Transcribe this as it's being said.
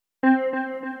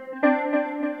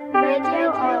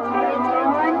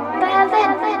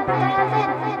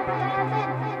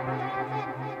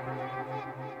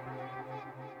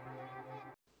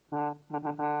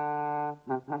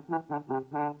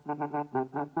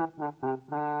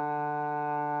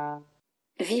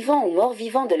Vivants ou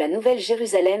morts-vivants de la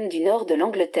Nouvelle-Jérusalem du nord de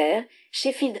l'Angleterre,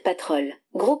 Sheffield Patrol.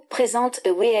 Groupe présente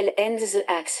A Whale and the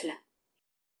Axle.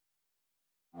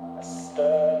 A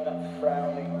stern,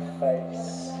 frowning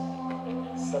face,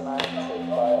 surmounted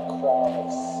by a crown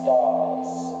of stars,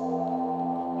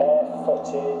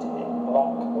 barefooted in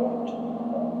black hood,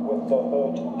 with the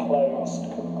hood closed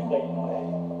completely,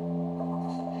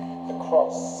 the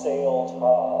cross-sealed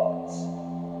heart,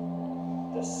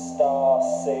 the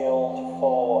star-sealed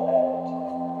forehead.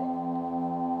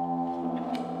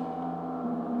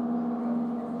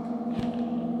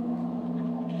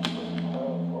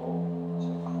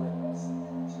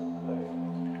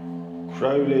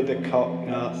 Crowley the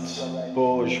cocknut,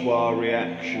 bourgeois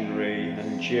reactionary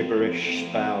and gibberish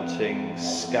spouting,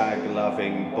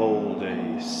 skag-loving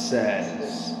baldy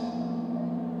says,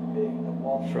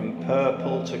 from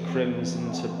purple to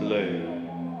crimson to blue,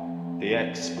 the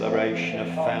exploration of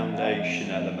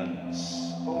foundation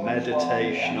elements,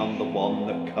 meditation on the one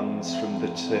that comes from the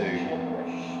two,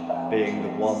 being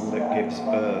the one that gives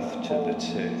birth to the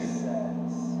two.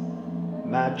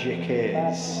 Magic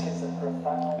is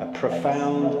a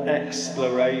profound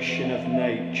exploration of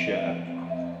nature,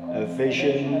 a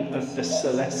vision of the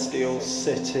celestial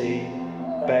city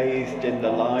bathed in the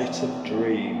light of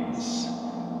dreams,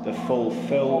 the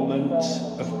fulfillment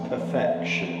of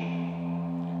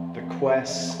perfection, the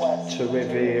quest to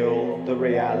reveal the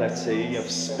reality of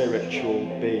spiritual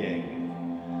being,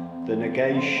 the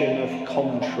negation of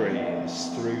contraries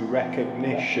through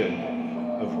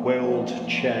recognition of willed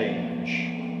change,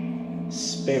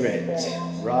 spirit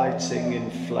writing in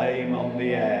flame on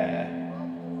the air,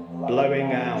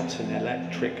 blowing out an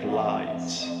electric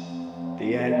light,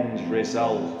 the end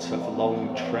result of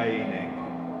long training.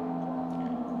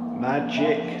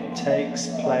 Magic takes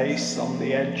place on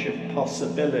the edge of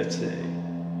possibility.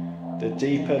 The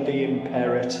deeper the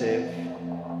imperative,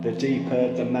 the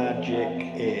deeper the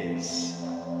magic is.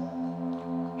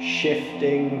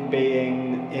 Shifting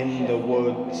being in the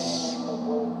woods,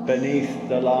 beneath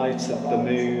the light of the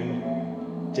moon,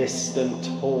 distant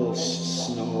horse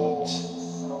snort,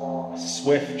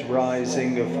 swift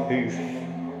rising of hoof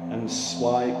and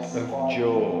swipe of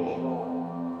jaw.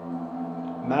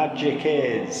 Magic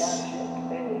is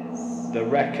the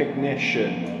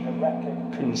recognition,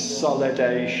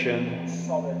 consolidation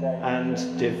and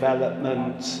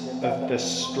development of the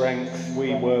strength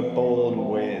we were born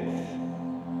with.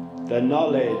 The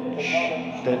knowledge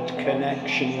that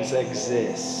connections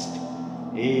exist,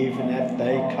 even if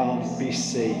they can't be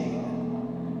seen.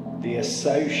 The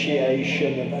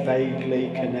association of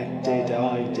vaguely connected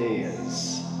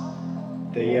ideas.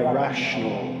 The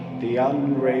irrational, the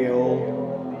unreal,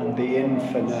 and the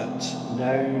infinite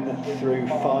known through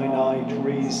finite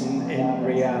reason in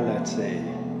reality.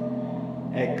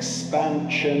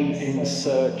 Expansion in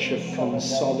search of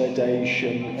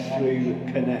consolidation through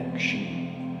connection.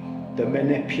 The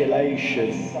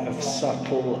manipulation of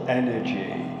subtle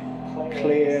energy,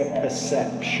 clear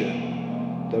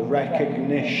perception, the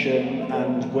recognition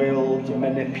and willed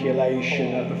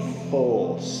manipulation of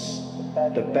force,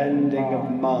 the bending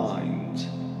of mind,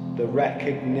 the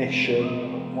recognition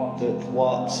that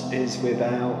what is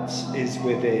without is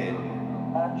within.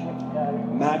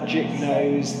 Magic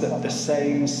knows that the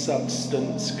same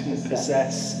substance can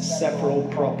possess several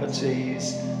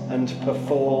properties and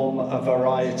perform a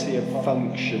variety of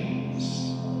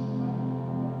functions.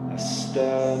 A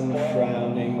stern,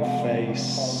 frowning face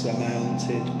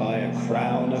surmounted by a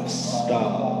crown of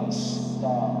stars,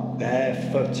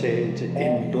 barefooted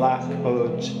in black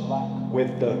hood,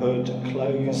 with the hood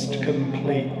closed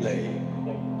completely,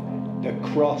 the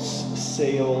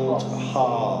cross-sealed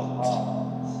heart,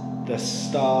 the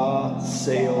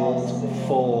star-sealed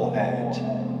forehead.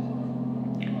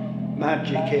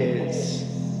 Magic is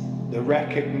the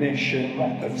recognition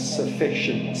of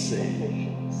sufficiency,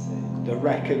 the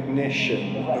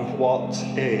recognition of what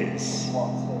is,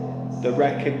 the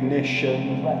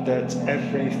recognition that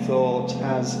every thought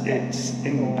has its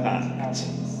impact,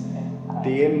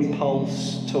 the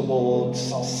impulse towards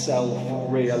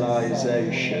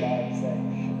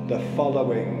self-realization, the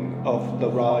following of the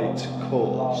right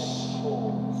course.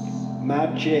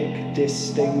 Magic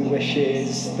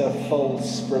distinguishes the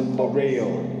false from the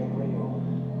real.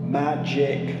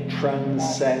 Magic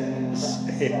transcends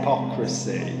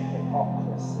hypocrisy.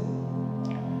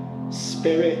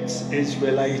 Spirit is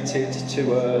related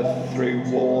to earth through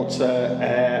water,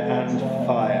 air and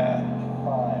fire.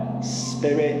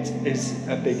 Spirit is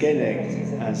a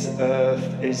beginning, as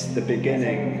earth is the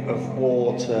beginning of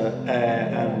water, air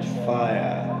and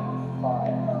fire.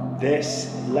 This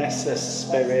lesser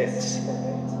spirit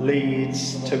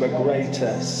leads to a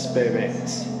greater spirit,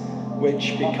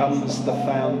 which becomes the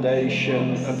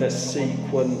foundation of a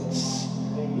sequence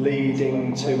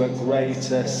leading to a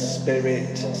greater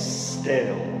spirit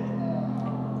still.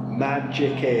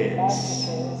 Magic is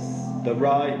the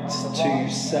right to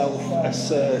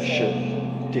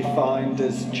self-assertion defined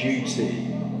as duty,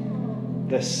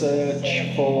 the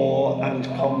search for and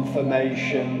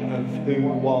confirmation of who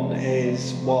one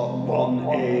is, what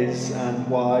one is, and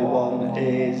why one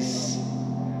is.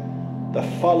 The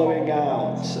following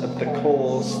out of the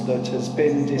cause that has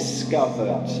been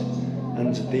discovered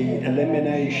and the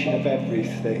elimination of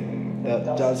everything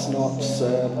that does not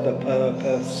serve the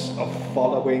purpose of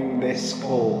following this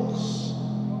course.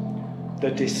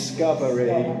 The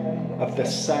discovery of the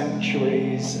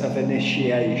sanctuaries of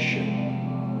initiation.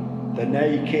 The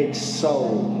naked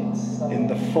soul in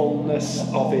the fullness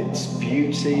of its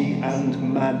beauty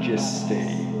and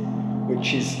majesty,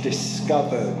 which is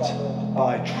discovered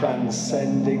by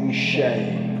transcending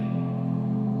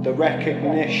shame. The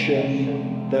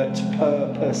recognition that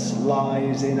purpose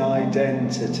lies in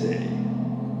identity.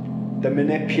 The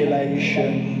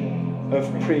manipulation of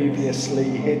previously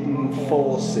hidden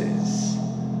forces.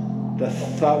 The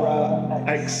thorough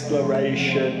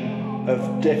exploration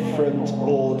of different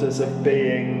orders of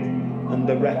being and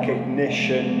the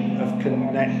recognition of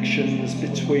connections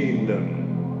between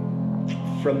them,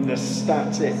 from the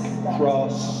static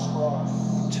cross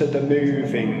to the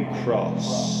moving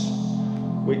cross,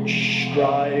 which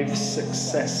strives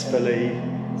successfully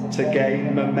to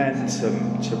gain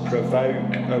momentum to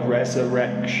provoke a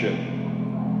resurrection.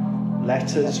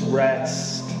 Let us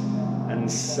rest and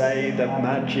say that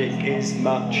magic is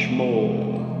much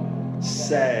more.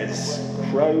 Says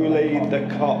Crowley the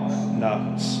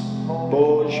Cocknut,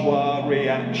 bourgeois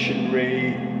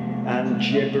reactionary and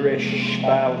gibberish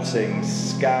spouting,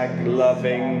 skag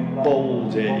loving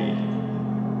baldy.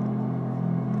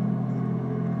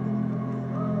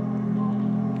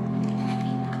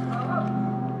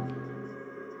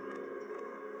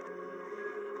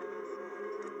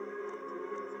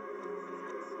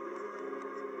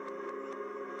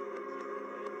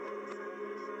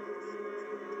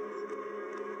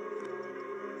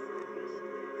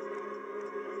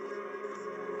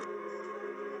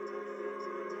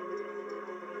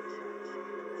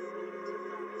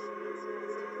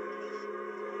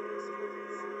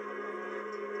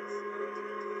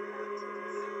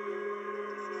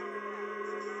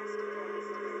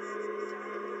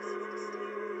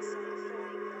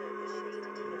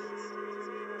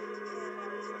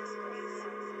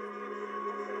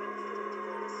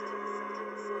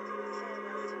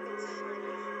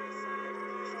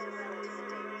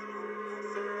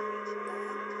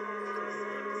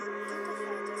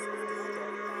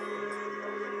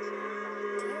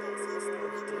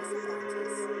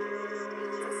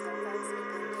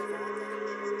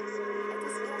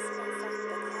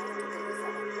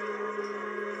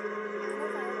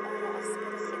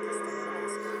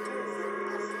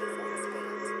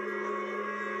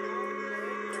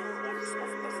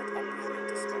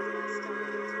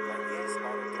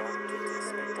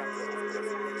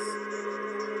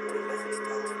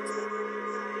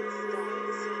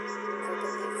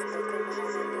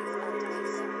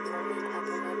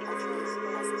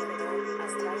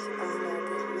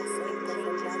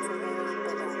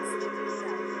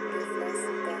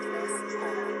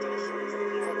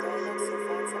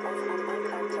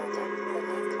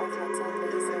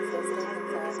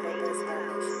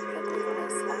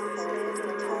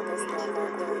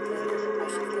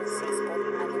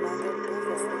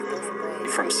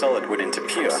 From solid wood into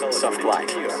pure, soft light.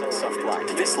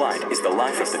 This light is the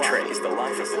life of the tree.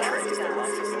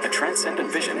 A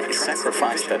transcendent vision is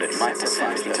sacrificed that it might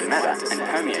descend into matter and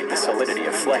permeate the solidity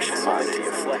of flesh and mind.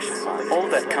 All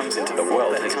that comes into the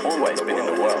world has always been in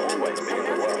the world.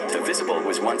 The visible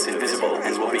was once invisible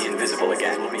and will be invisible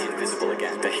again.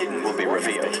 The hidden will be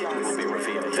revealed.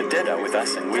 The dead are with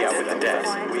us and we are with the dead.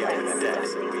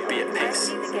 Be at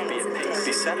peace.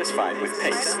 Be satisfied with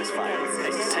peace.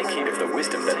 Take heed of the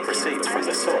wisdom that proceeds from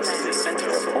the source in the center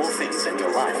of all things, and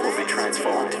your life will be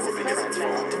transformed.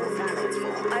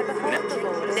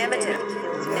 Nemetin.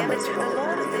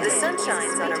 The sun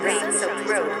shines on a rain-soaked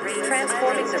road,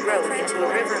 transforming the road into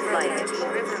a river of light.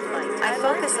 I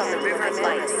focus on the river of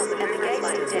light.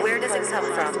 Where does it come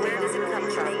from?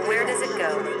 Where does it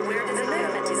go? The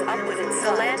movement is upward and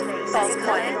the land falls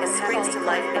quiet and springs to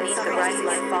life beneath the rising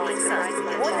and falling sun.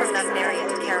 From Nugnaria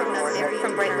to Carramore,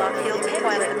 from Bright Lockhill to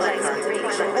Twilight Blackheart,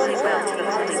 from Holy Well to the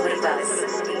Holy Woodbells.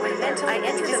 I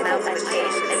enter the mountain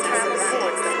cave and travel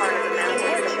towards the heart of the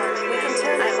mountain.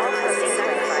 I offer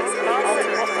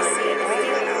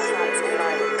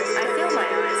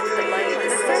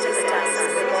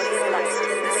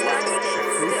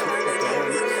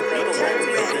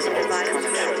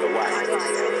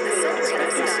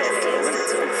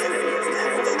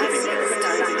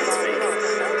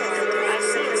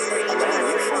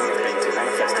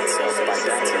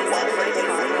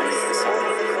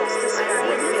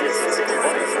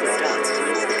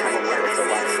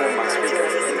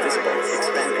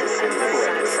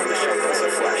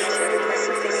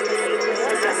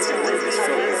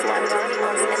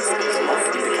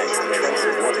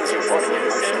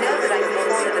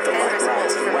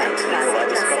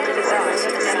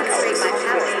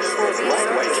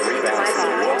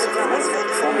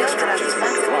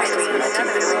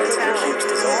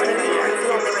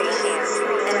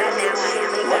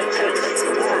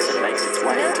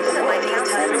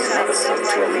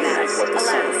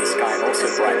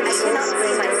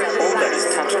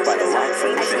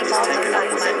taken up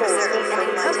within.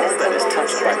 All that is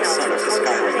touched by the sun of the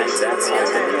sky remains outside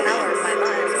the illusion.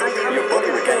 Your body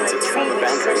regains its former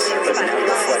boundaries, but now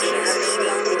your flesh is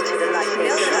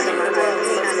shining.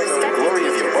 The glory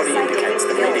of your body indicates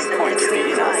the meeting point of the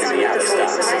inner and the outer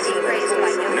stars.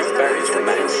 No barriers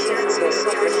remain. See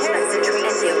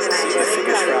the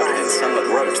figure shrouded in sunlit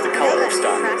robes, the color of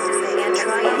stone.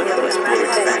 A limitless blue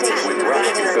expanse of wind rush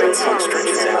and burnt sun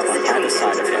stretches out on either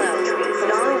side of him.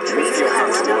 Move your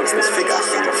hand towards this figure,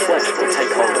 and your flesh will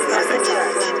take hold of nothing.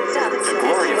 The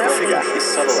glory of the figure is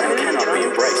subtle and cannot be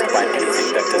embraced by anything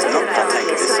that does not partake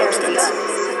of this substance.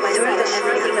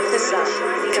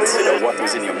 Consider what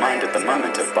was in your mind at the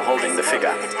moment of beholding the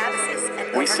figure.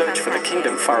 We search for the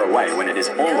kingdom far away when it is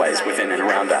always within and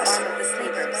around us.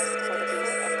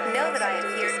 Know that I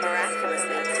appeared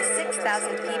miraculously to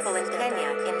 6,000 people in Kenya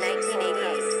in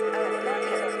 1988.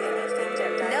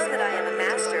 Know that I am a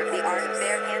master of the art of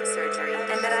bare hand surgery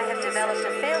and that I have developed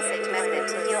a fail-safe method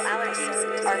to heal allergies,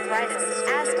 arthritis,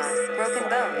 asthma, broken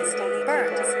bones,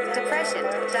 burns, depression,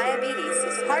 diabetes,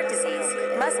 heart disease,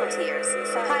 muscle tears,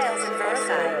 piles and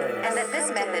verrucai, and that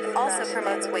this method also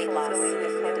promotes weight loss.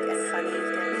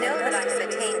 Know that I have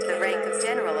attained the rank of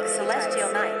General of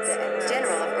Celestial Knights,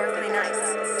 General of Earthly Knights,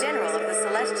 General of the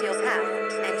Celestial Path,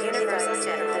 and Universal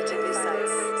General.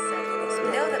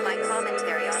 Know that my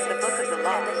commentary on the Book of the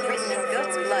Law, written in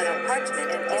goat's blood on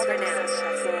parchment, is renowned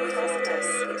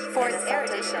for its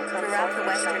erudition throughout the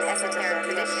Western esoteric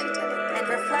tradition, and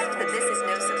reflect that this is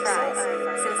no surprise,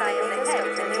 since I am the head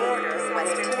of the new order of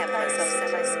Western Templars.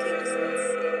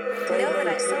 Know that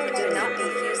I simply do not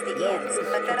confuse the Aeons,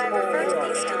 but that I refer to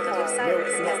the Aeon of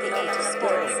Osiris as the Age of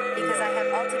Sports, because I have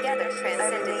altogether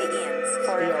transcended the Aeons.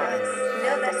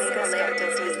 Know that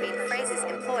similarities between phrases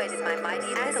employed in my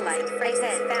mighty acolyte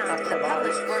phrases found in the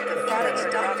published work of Father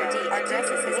Dr. D are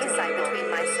just as insight between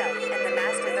myself and the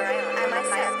Master Therion. I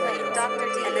myself claim Dr.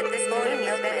 D, and that this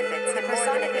millennial benefits have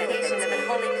personification of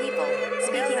unholy people,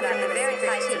 speaking from the very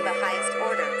height of the highest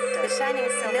order. The shining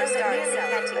silver star itself,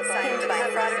 catching fire by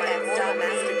Father and Dog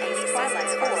Master and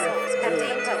Twilight's souls, have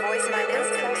deigned to voice my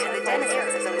wisdom to the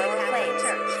denizens of the lower planes.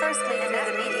 Firstly, through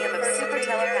the medium of super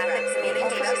telepathic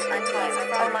communication unto you,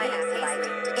 O my acolyte,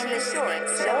 in the sure and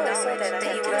certain knowledge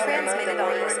that you will transmit it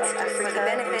onwards for the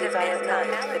benefit of mankind,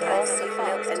 but also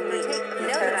false.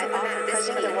 Know that I offer this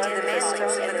key to the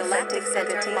masters of the galactic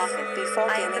center of Moffat.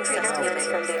 I am the Trinity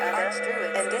from the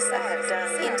Archdruid, and this I have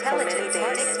done. Intelligence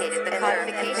dictated the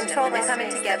codification of the coming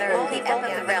together of the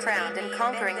epoch of the crowned and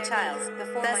conquering child,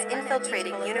 thus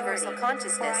infiltrating universal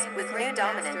consciousness with new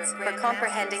dominance for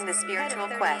comprehending the spiritual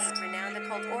quest.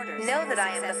 Know that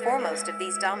I am the foremost of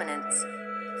these dominants.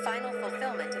 Final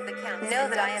fulfillment of the council. Know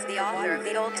that I am the author of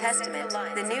the Old Testament,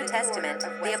 the New Testament,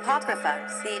 the Apocrypha,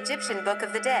 the Egyptian Book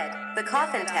of the Dead, the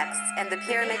Coffin texts, and the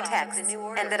Pyramid texts,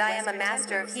 and that I am a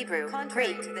master of Hebrew,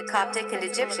 Greek, Coptic, and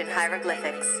Egyptian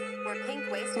hieroglyphics.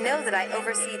 Know that I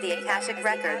oversee the Akashic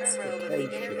records.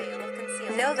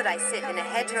 Know that I sit in a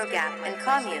hedgerow gap and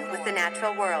commune with the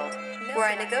natural world, where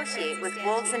I negotiate with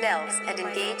wolves and elves and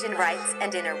engage in rites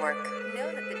and inner work.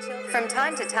 From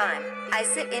time to time, I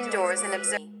sit indoors and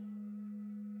observe.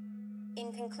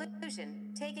 In conclusion,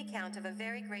 take account of a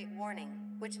very great warning,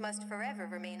 which must forever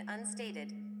remain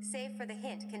unstated, save for the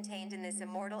hint contained in this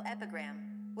immortal epigram,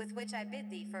 with which I bid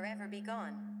thee forever be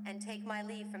gone, and take my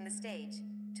leave from the stage,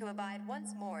 to abide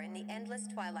once more in the endless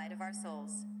twilight of our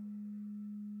souls.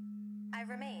 I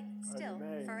remain, still,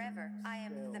 forever. I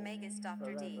am the Magus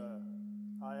Dr. D.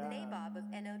 Nabob of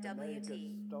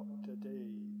NOWT. Dr. D.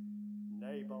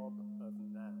 Nabob of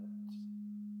Naut.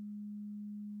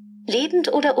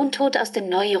 Lebend oder untot aus dem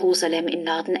Neu-Jerusalem im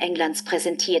Norden Englands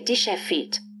präsentiert die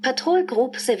Sheffield Patrol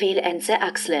Group Seville Ense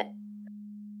Axle.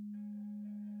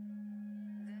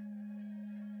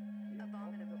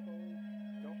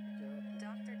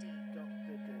 Dr. D.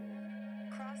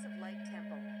 Cross of Light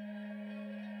Temple.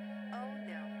 Oh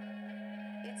no.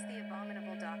 It's the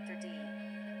abominable Dr. D.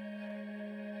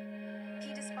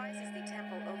 He despises the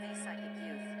temple of the psychic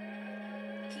youth.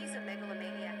 He's a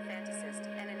megalomaniac fantasist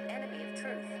and an enemy of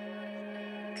truth.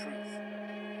 Truth.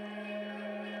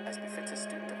 As befits a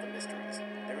student of the mysteries,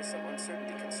 there is some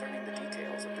uncertainty concerning the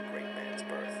details of the great man's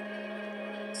birth.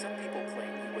 Some people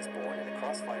claim he was born in a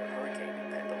crossfire hurricane in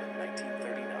Pendle in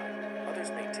 1939.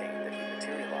 Others maintain that he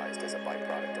materialized as a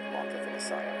byproduct of Martha the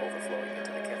Messiah overflowing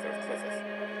into the Kether of Clifford.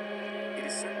 It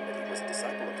is certain that he was a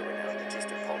disciple of the renowned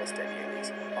magister Paulus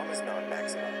Daniels, Amaznon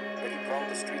Maxima, that he prowled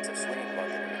the streets of swinging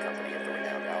London in the company of the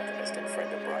renowned alchemist and friend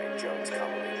of Brian Jones,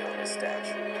 commonly known as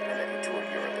Stash, and that he toured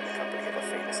Europe in the company of a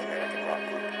famous American rock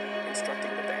group,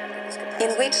 instructing the band in his capacity.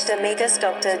 In which the Magus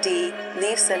Dr. D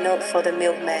leaves a note for the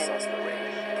milkman.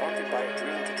 Alsace-Lorraine,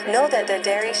 Know that the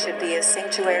dairy should be a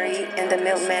sanctuary, and the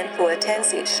milkman who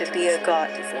attends it should be a god,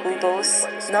 who boasts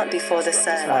not before the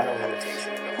sun.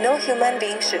 No human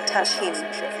being should touch him,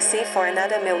 save for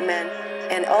another milkman,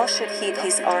 and all should heed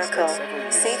his oracle,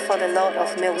 save for the Lord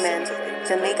of Milkmen,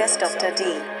 the Magus Dr.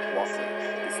 D.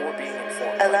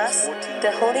 Alas,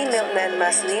 the holy milkman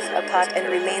must live apart and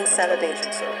remain celibate,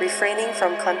 refraining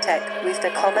from contact with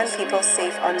the common people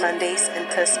save on Mondays and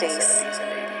Thursdays.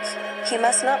 He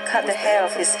must not cut the hair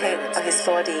of his head or his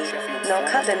body, nor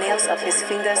cut the nails of his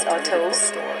fingers or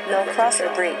toes, nor cross a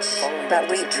bridge, but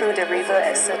wade through the river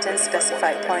at certain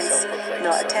specified points,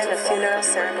 nor attend a funeral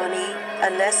ceremony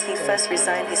unless he first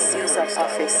resign his seals of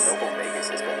office.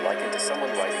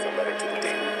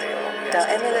 Thou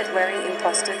amulet-wearing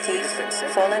impostor thief,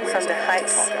 fallen from the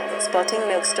heights, sporting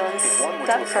millstones,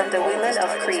 plucked from the women of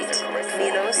Crete,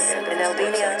 Milos, and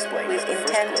Albania, with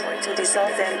intent to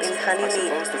dissolve them in honey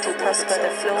mead, to prosper the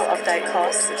flow of thy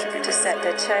cause, to set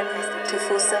the churn to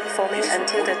fulsome foaming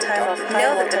until the time of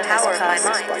high water has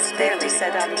passed, there to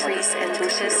set up trees and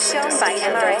bushes, shown by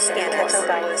MRI scanners.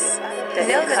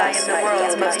 Know that I am the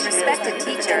world's most respected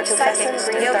teacher, psychic,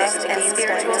 yogic, and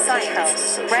spiritual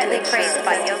science, rightly praised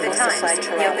by Yoga Times,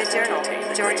 Yoga Journal,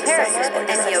 George Harrison,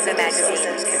 and Yoga Magazine.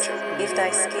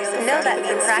 Know that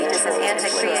in practice of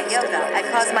Antakriya Yoga, I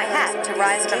cause my hat to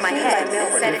rise from my head and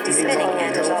set it to spinning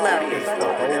hand low.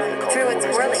 Through its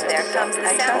whirling there comes the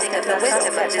sounding of the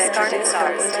wisdom of discarded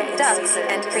stars, ducks,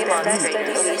 and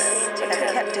premonstrators.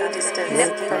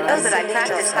 Know that I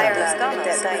practice Hieros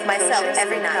Gamos with myself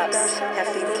every night.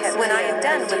 When I am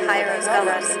done with Hieros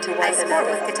Gamos, I sport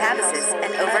with catabasis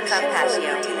and overcome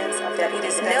Pashio.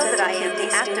 Know that I am the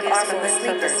active arm of the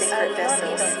sleepers.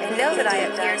 Know that I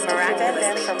appeared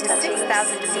miraculously to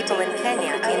 6,000 people in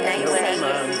Kenya in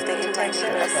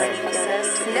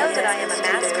 1988. Know that I am a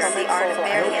master of the art of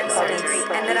Marian surgery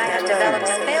and that I have developed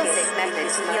a fail-safe method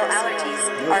to heal allergies,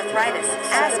 arthritis,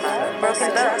 asthma,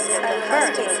 broken bones,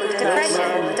 burns,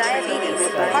 depression, diabetes,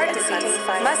 heart disease,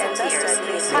 muscle tears,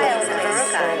 piles and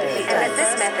verrucai, and that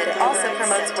this method also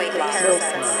promotes weight loss.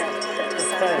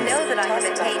 Know that I have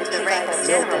attained the rank of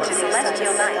General of Celestial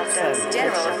Knights,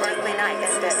 General of Earthly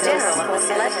Knights, General of the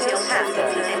Celestial Path,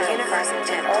 and Universal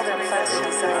General.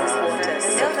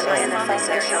 Know that my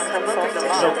commentary on the Book of the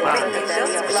Law, written in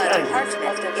Joseph's blood and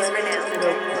parchment, is renowned.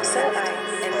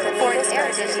 For its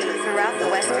erudition throughout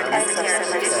the Western esoteric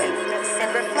tradition,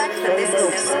 and reflects that this is no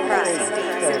surprise,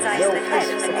 since I am the head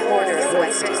of the new order of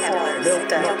Western Templars. Know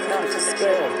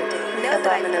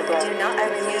that I do not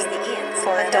refuse the inn,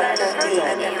 for a Dr. D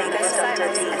and the Magus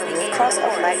Dr. D, cross of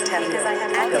light temple.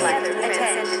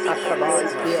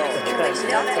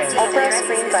 Opera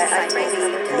screened by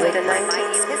ITV in the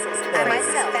 19th. I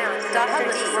myself found Dr.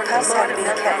 D Paths have been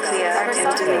kept clear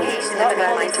and due, not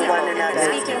run into one another.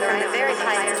 Speaking from the very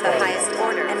highest of the highest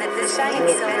order, and that this shining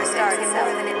silver star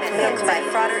himself meant by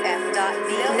Frater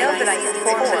F.B. Know that I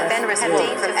informed with Fenris Wool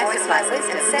from exercise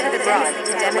and sent it abroad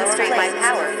to demonstrate my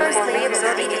power before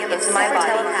reabsorbing it into my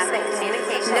body.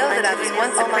 Know that I was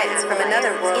once a prince from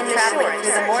another world traveling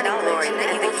through the morning glory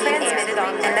and the keen air,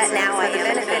 and that now I am the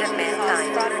benefit of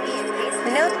mankind.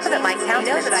 Know that my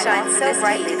countenance shines so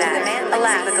brightly that,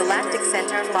 alas, the galactic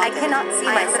center of I cannot see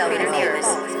myself in mirrors.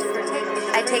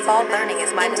 I take all learning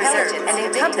as my preserve and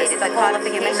encompass the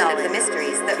qualification of the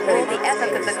mysteries that rule the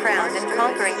epoch of the crowned and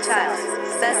conquering child,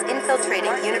 thus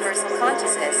infiltrating universal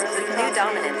consciousness with new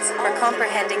dominance for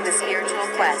comprehending the spiritual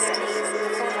quest.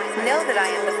 Know that I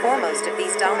am the foremost of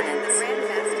these dominants.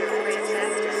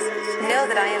 Know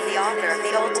that I am the author of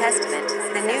the Old Testament,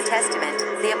 the New Testament,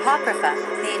 the Apocrypha,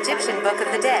 the Egyptian Book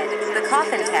of the Dead, the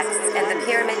Coffin texts, and the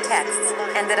Pyramid texts,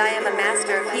 and that I am a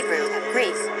master of Hebrew,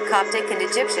 Greek, Coptic, and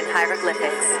Egyptian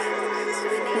hieroglyphics.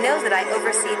 Know that I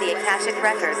oversee the Akashic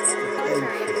records.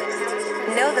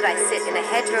 Know that I sit in a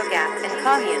hedgerow gap and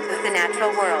commune with the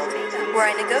natural world,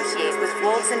 where I negotiate with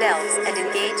wolves and elves and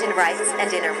engage in rites and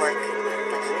inner work.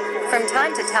 From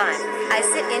time to time, I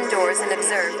sit indoors and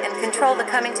observe and control the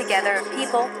coming together of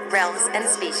people, realms, and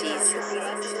species.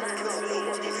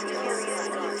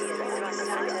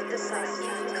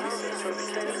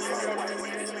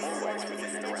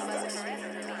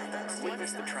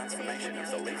 Witness the transformation of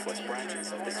the leafless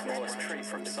branches of the smallest tree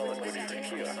from solid wood into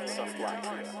pure, soft light.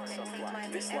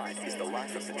 This light is the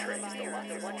life of the tree.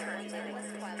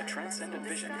 A transcendent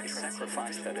vision is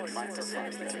sacrificed that it might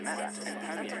descend into matter and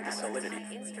permeate solidity.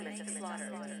 Instruments of slaughter.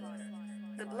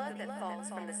 The blood that falls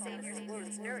from the Savior's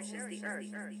wounds nourishes the earth.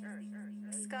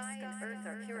 Sky and earth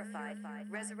are purified,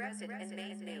 resurrected, and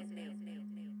made new.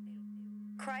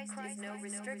 Christ is no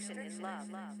restriction in love.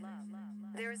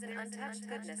 There is an untouched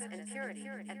goodness and purity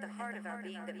at the heart of our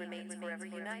being that remains forever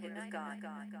united with God.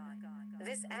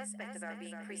 This aspect of our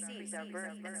being precedes our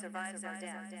birth and survives our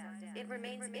death. It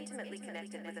remains intimately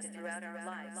connected with us throughout our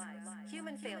lives.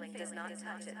 Human failing does not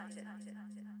touch it.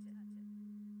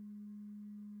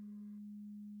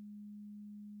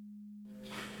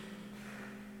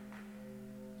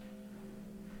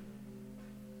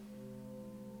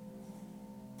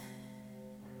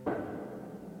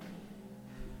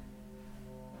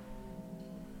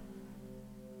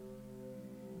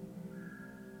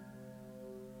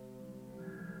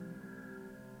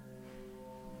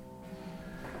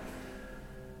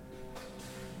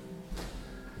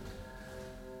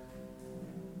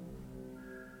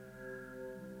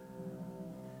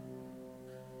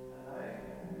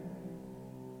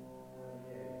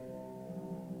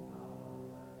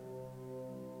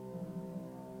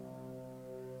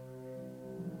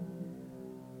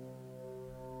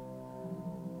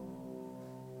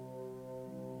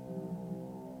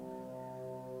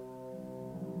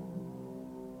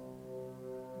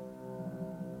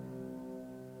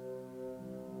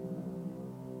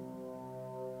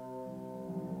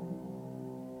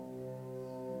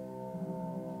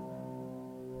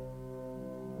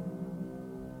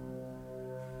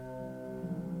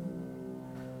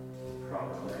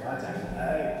 I don't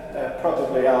know.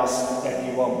 Probably ask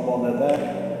anyone one of them.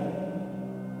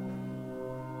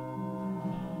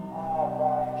 Our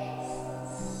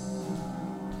righteousness.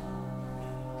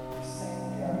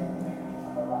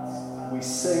 We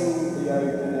sing the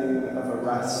opening of a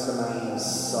Rastaman's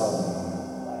song.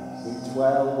 We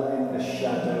dwell in the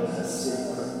shadow of a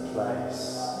secret place.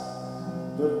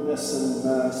 Goodness and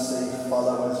mercy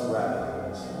follow us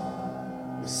round.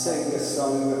 We sing a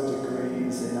song of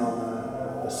degrees in honour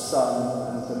of the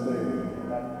sun and the moon.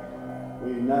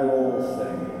 We know all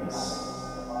things.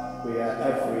 We are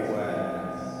everywhere.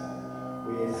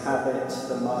 We inhabit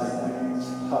the minute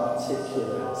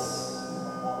particulates.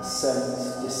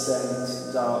 Ascent,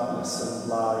 descent, darkness and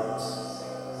light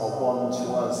are one to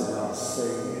us in our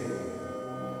singing.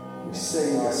 We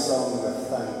sing a song of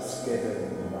thanksgiving.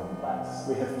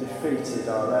 We have defeated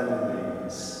our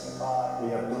enemies.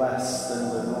 We are blessed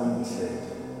and anointed.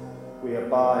 We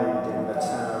abide in the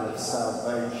tower of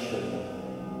salvation.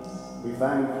 We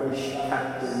vanquish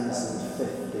captains and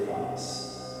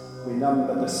 50s. We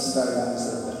number the stones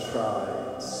and the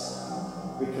tribes.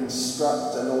 We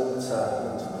construct an altar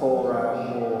and pour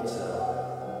out water.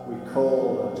 We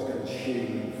call and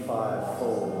consume fire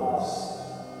falls.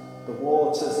 The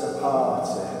waters are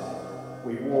parted.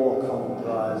 We walk on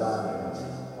dry land.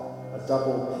 A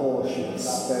double portion of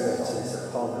spirit is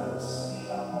upon us.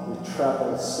 We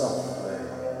travel softly.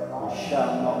 We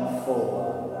shall not fall.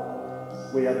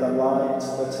 We are the light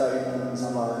that opens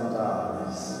blind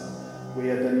eyes. We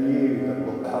are the new that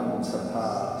will come to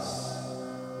pass.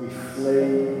 We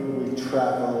flee, we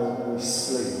travel, we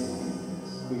sleep.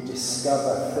 We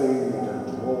discover food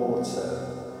and water.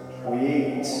 We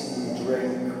eat, we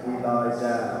drink, we lie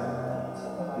down.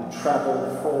 We travel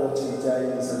 40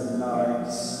 days and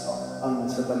nights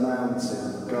unto the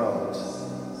mountain of God.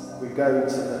 We go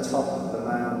to the top of the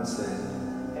mountain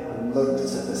and look to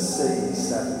the sea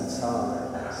 7 times.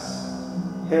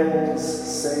 Hills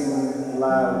sing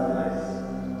loudly.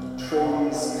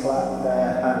 Trees clap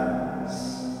their hands.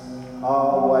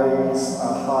 Our ways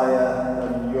are higher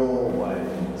than your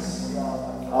ways.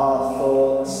 Our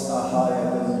thoughts are higher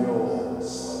than yours.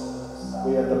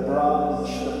 We are the branch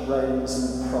that reigns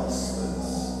and prospers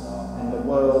in the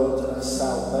world of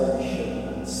salvation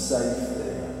and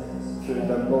safety through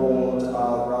the Lord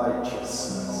our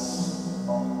righteousness.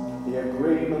 The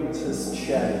agreement has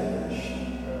changed.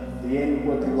 The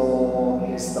inward law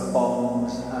is the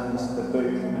bond and the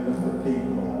boon of the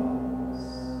people.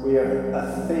 We are a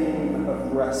theme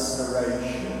of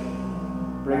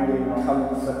restoration, bringing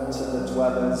comfort to the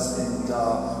dwellers in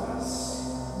darkness.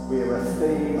 We are a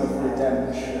theme of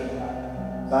redemption.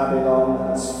 Babylon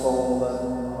has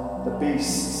fallen, the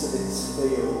beasts of its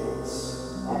fields,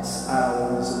 its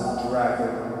owls and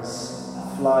dragons,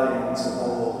 flying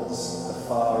towards the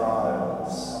far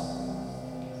isles.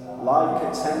 Like a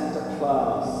tender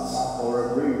plant or a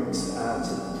root out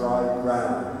of dry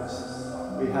ground,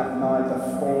 we have neither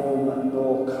form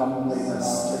nor comeliness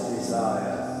to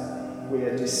desire. We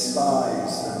are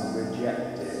despised and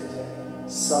rejected,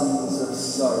 sons of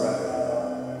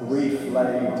sorrow,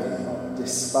 grief-laden,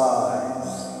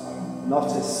 despised,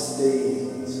 not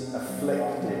esteemed,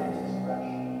 afflicted.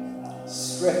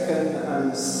 Stricken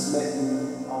and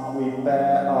smitten, we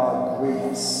bear our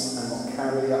griefs and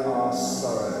carry our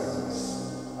sorrows.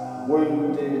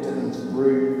 Wounded and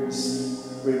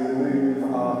bruised, we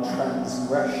remove our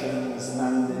transgressions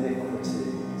and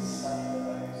iniquities.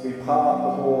 We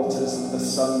part the waters and the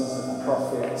sons of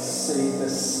prophets see the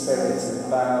Spirit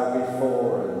and bow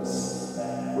before us.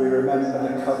 We remember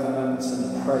the covenant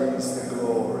and praise the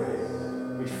glory.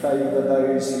 We favour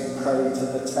those who pray to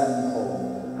the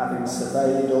temple, having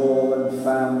surveyed all and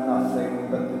found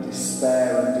nothing but the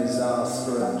despair and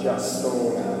disaster of just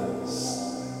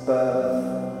ordinance,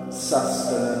 birth,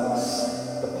 sustenance,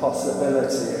 the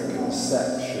possibility of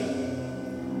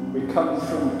conception. We come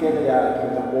from Gilead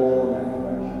with a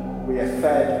warning. We are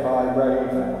fed by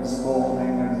ravens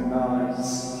morning and night.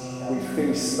 We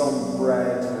feast on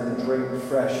bread and drink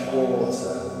fresh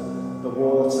water. The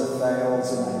water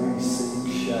fails and we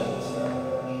seek shelter.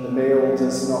 The meal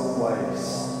does not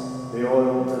waste. The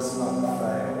oil does not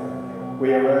fail.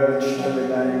 We are urged to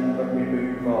remain, but we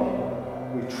move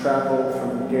on. We travel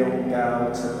from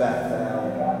Gilgal to Bethel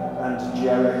and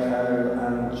Jericho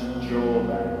and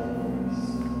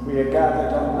Jordan. We are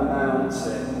gathered on the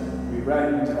mountain. We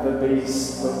rend the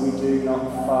beast, but we do not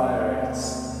fire it.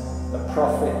 The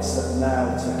prophets have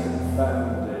now to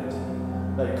confound it.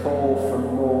 They call from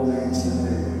morning to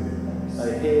noon.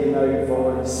 They hear no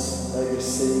voice, they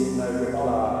receive no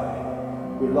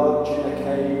reply. We lodge in a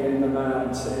cave in the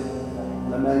mountain,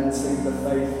 lamenting the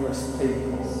faithless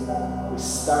people. We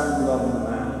stand on the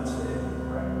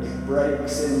mountain. It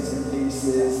breaks into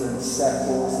pieces and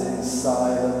settles in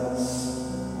silence.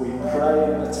 We pray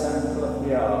in the temple of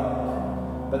the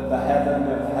ark, but the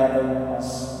heaven of heavens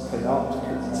cannot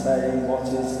contain what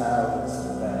is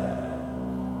housed there.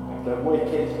 The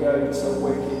wicked go to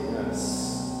wickedness.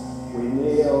 We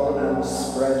kneel and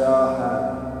spread our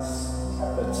hands.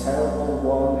 The terrible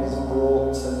one is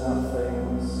brought to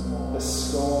nothing. The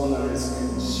scorner is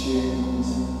consumed.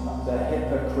 The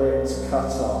hypocrite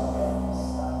cut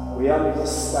off. We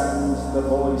understand the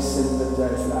voice in the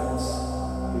desert.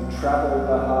 We travel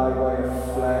the highway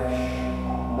of flesh,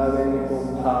 knowing it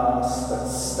will pass but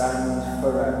stand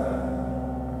forever.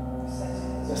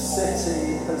 The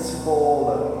city has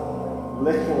fallen,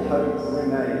 little hope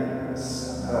remains.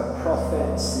 Her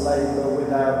prophets labour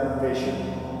without vision.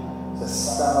 The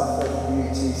staff of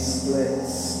beauty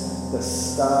splits, the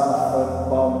staff of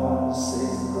bonds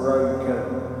is broken,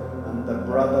 and the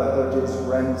brotherhood is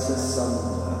rent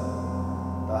asunder.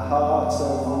 The heart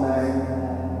of men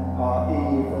are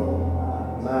evil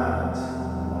and mad,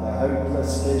 the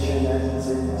hopeless vision ends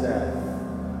in death.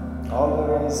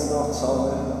 Honour is not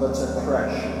honour but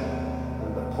oppression,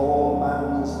 and the poor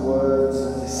man's words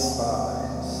are despised.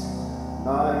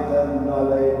 Neither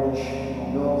knowledge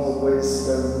nor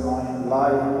wisdom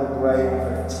lie in the grave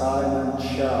of time and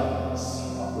chance,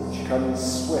 which comes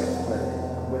swiftly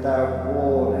without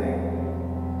warning.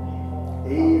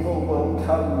 Evil will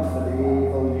come for the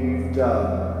evil you've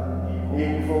done.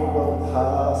 Evil will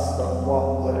pass, but what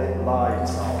will it light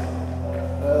on?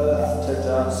 Earth to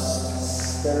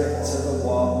dust, spirit to the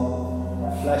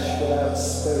one. Flesh without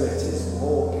spirit is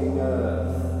walking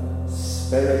earth.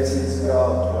 Spirit is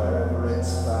God wherever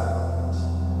it's found.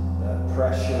 The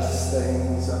precious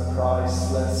things are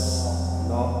priceless,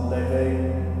 not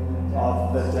living.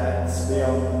 Of the depths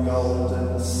beyond gold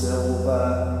and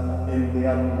silver, in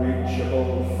the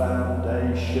unreachable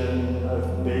foundation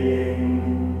of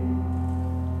being.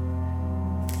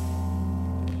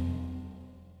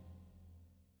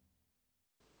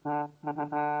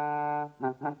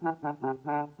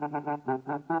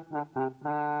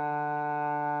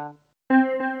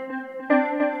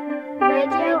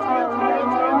 Radio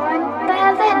on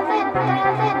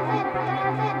Berlin.